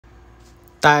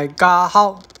大家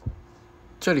好，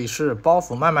这里是包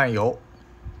袱慢慢游。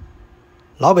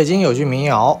老北京有句民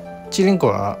谣，鸡灵鬼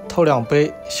儿偷两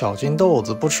杯，小金豆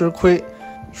子不吃亏，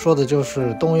说的就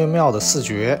是东岳庙的四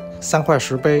绝，3块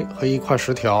石碑和1块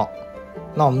石条。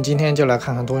那我们今天就来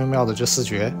看看东岳庙的这4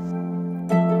绝。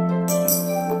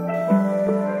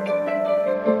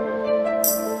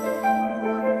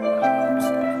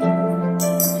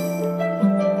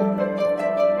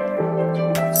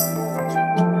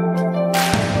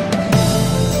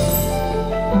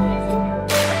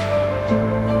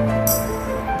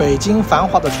北京繁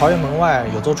华的朝阳门外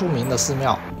有座著名的寺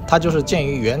庙，它就是建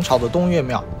于元朝的东岳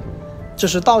庙。这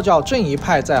是道教正一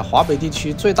派在华北地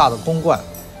区最大的宫观，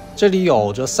这里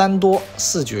有着3多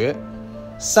4绝。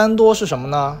3多是什么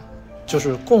呢？就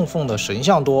是供奉的神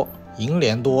像多，银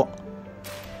莲多，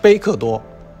碑刻多。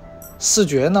4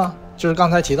绝呢，就是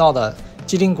刚才提到的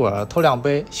鸡灵鬼儿偷2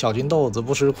杯，小金豆子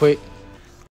不吃亏。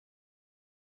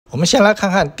我们先来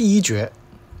看看第1绝，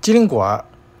鸡灵鬼儿。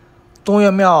东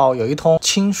岳庙有一通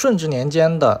清顺治年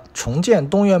间的重建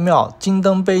东岳庙金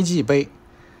灯碑记碑，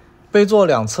碑座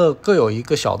两侧各有一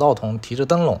个小道童提着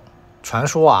灯笼。传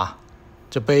说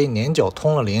这碑年久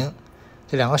通了灵，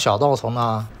这2个小道童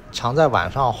呢，常在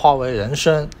晚上化为人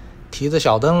身，提着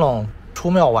小灯笼出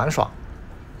庙玩耍，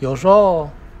有时候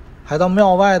还到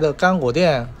庙外的干果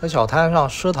店和小摊上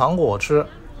赊糖果吃。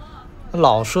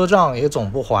老赊账也总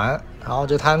不还，然后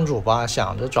这摊主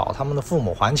想着找他们的父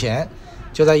母还钱，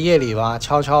就在夜里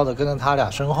悄悄地跟着他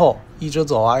俩身后一直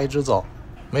走一直走。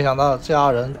没想到这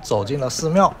2人走进了寺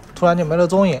庙，突然就没了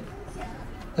踪影。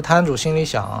那摊主心里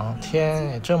想，天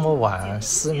也这么晚，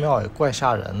寺庙也怪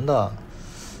吓人的，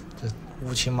这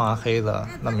乌漆麻黑的，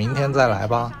那明天再来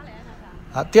吧。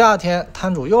第2天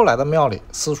摊主又来到庙里，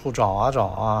四处找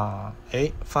找，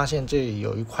发现这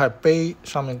有一块碑，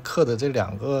上面刻的这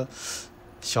2个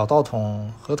小道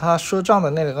童和他赊账的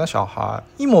那2个小孩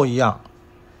一模一样。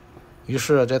于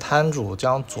是这摊主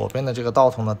将左边的这个道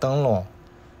童的灯笼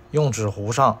用纸糊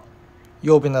上，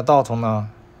右边的道童呢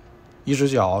一只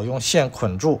脚用线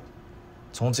捆住。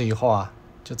从此以后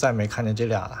就再没看见这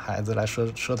俩孩子来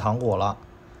赊糖果了。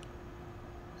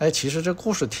其实这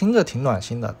故事听着挺暖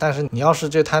心的，但是你要是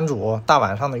这摊主大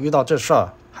晚上的遇到这事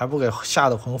儿，还不给吓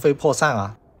得魂飞魄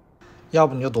散要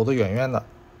不你就躲得远远的。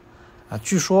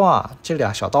据说这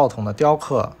俩小道童的雕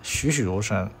刻栩栩如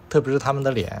生，特别是他们的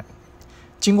脸，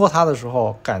经过他的时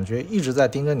候感觉一直在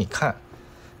盯着你看。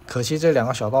可惜这2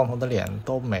个小道童的脸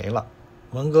都没了，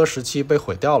文革时期被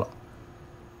毁掉了，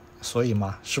所以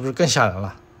是不是更吓人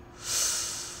了？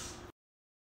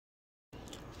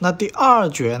那第2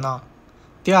绝呢？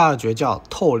第2绝叫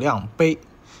透亮碑，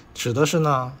指的是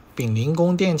炳灵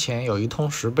宫殿前有一通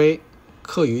石碑，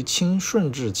刻于清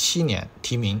顺治7年，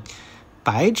题名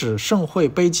白纸盛会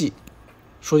碑记。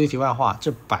说句题外话，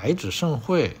这白纸盛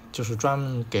会就是专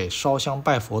门给烧香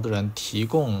拜佛的人提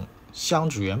供香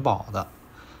纸元宝的。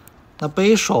那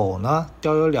碑首呢，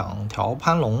雕有2条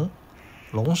蟠龙，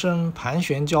龙身盘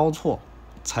旋交错，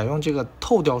采用这个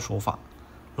透雕手法，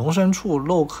龙身处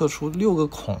镂刻出6个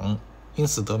孔，因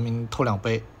此得名透亮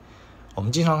碑。我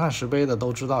们经常看石碑的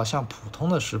都知道，像普通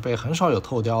的石碑很少有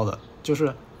透雕的，就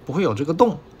是不会有这个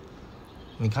洞。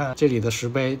你看这里的石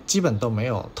碑基本都没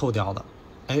有透雕的，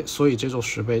所以这座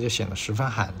石碑就显得十分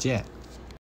罕见。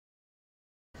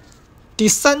第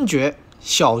3绝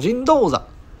小金豆子。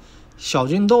小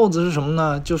金豆子是什么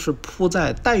呢？就是铺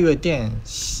在岱月殿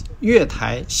月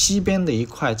台西边的一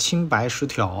块青白石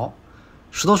条，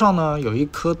石头上呢有一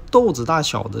颗豆子大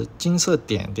小的金色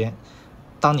点点。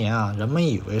当年人们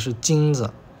以为是金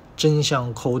子，争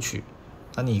相抠取，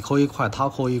你抠一块他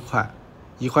抠一块，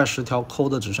一块石条抠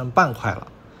的只剩半块了。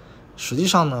实际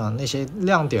上呢，那些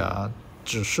亮点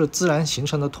只是自然形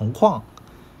成的铜矿，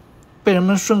被人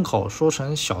们顺口说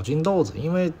成小金豆子，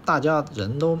因为大家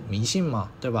人都迷信嘛，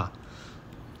对吧？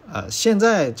现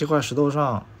在这块石头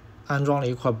上安装了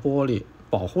一块玻璃，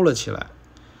保护了起来。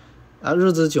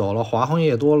日子久了，划痕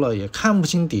也多了，也看不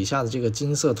清底下的这个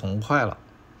金色铜块了，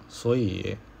所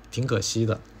以挺可惜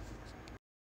的。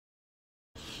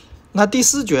那第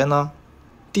4绝呢？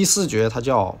第4绝它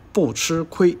叫不吃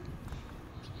亏，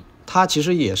它其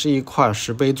实也是一块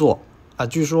石碑座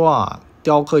据说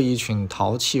雕刻一群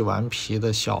淘气顽皮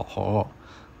的小猴，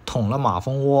捅了马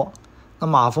蜂窝。那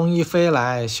马蜂一飞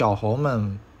来，小猴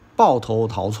们抱头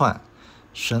逃窜，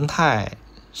神态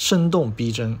生动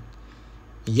逼真。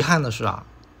遗憾的是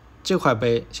这块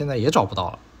碑现在也找不到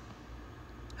了，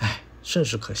甚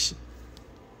是可惜。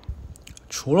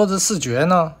除了这4绝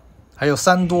呢，还有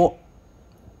3多，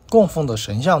供奉的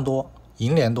神像多，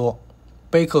银莲多，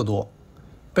碑刻多。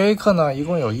碑刻呢一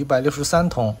共有163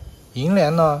通，银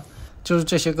莲呢就是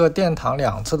这些个殿堂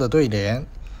两侧的对联，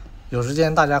有时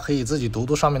间大家可以自己读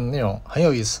读上面的内容，很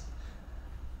有意思，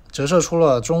折射出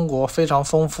了中国非常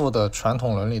丰富的传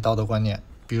统伦理道德观念。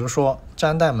比如说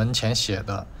詹岱门前写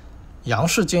的杨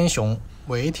氏奸雄，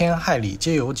为天害理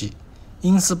皆由己，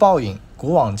因私报应，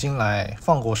古往今来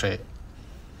放过谁。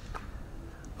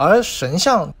而神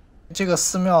像这个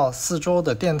寺庙四周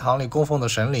的殿堂里供奉的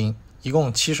神灵一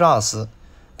共72司，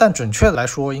但准确的来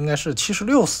说应该是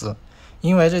76司，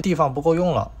因为这地方不够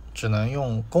用了，只能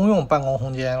用公用办公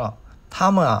空间了。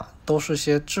他们都是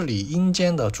些治理阴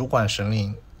间的主管神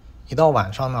灵，一到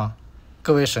晚上呢，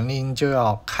各位神灵就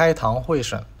要开堂会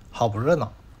审，好不热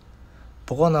闹。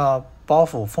不过呢，包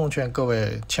袱奉劝各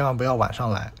位千万不要晚上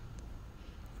来，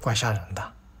怪吓人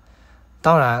的。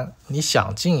当然你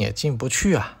想进也进不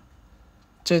去啊，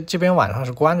这边晚上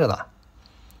是关着的。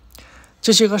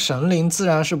这些个神灵自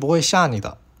然是不会吓你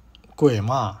的，鬼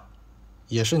嘛，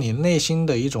也是你内心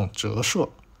的一种折射，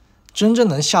真正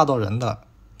能吓到人的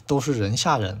都是人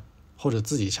吓人，或者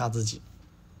自己吓自己。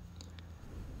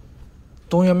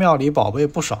东岳庙里宝贝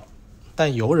不少，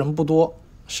但游人不多，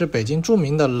是北京著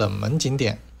名的冷门景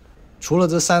点。除了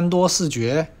这三多四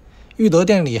绝，玉德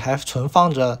殿里还存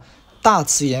放着大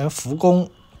慈岩福宫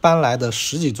搬来的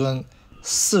10几尊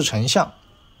四成像，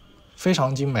非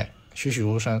常精美，栩栩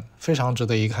如生，非常值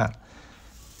得一看。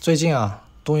最近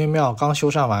东岳庙刚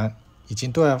修缮完，已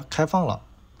经对外开放了，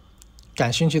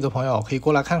感兴趣的朋友可以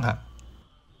过来看看。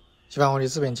希望我的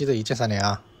视频记得一键3连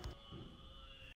啊！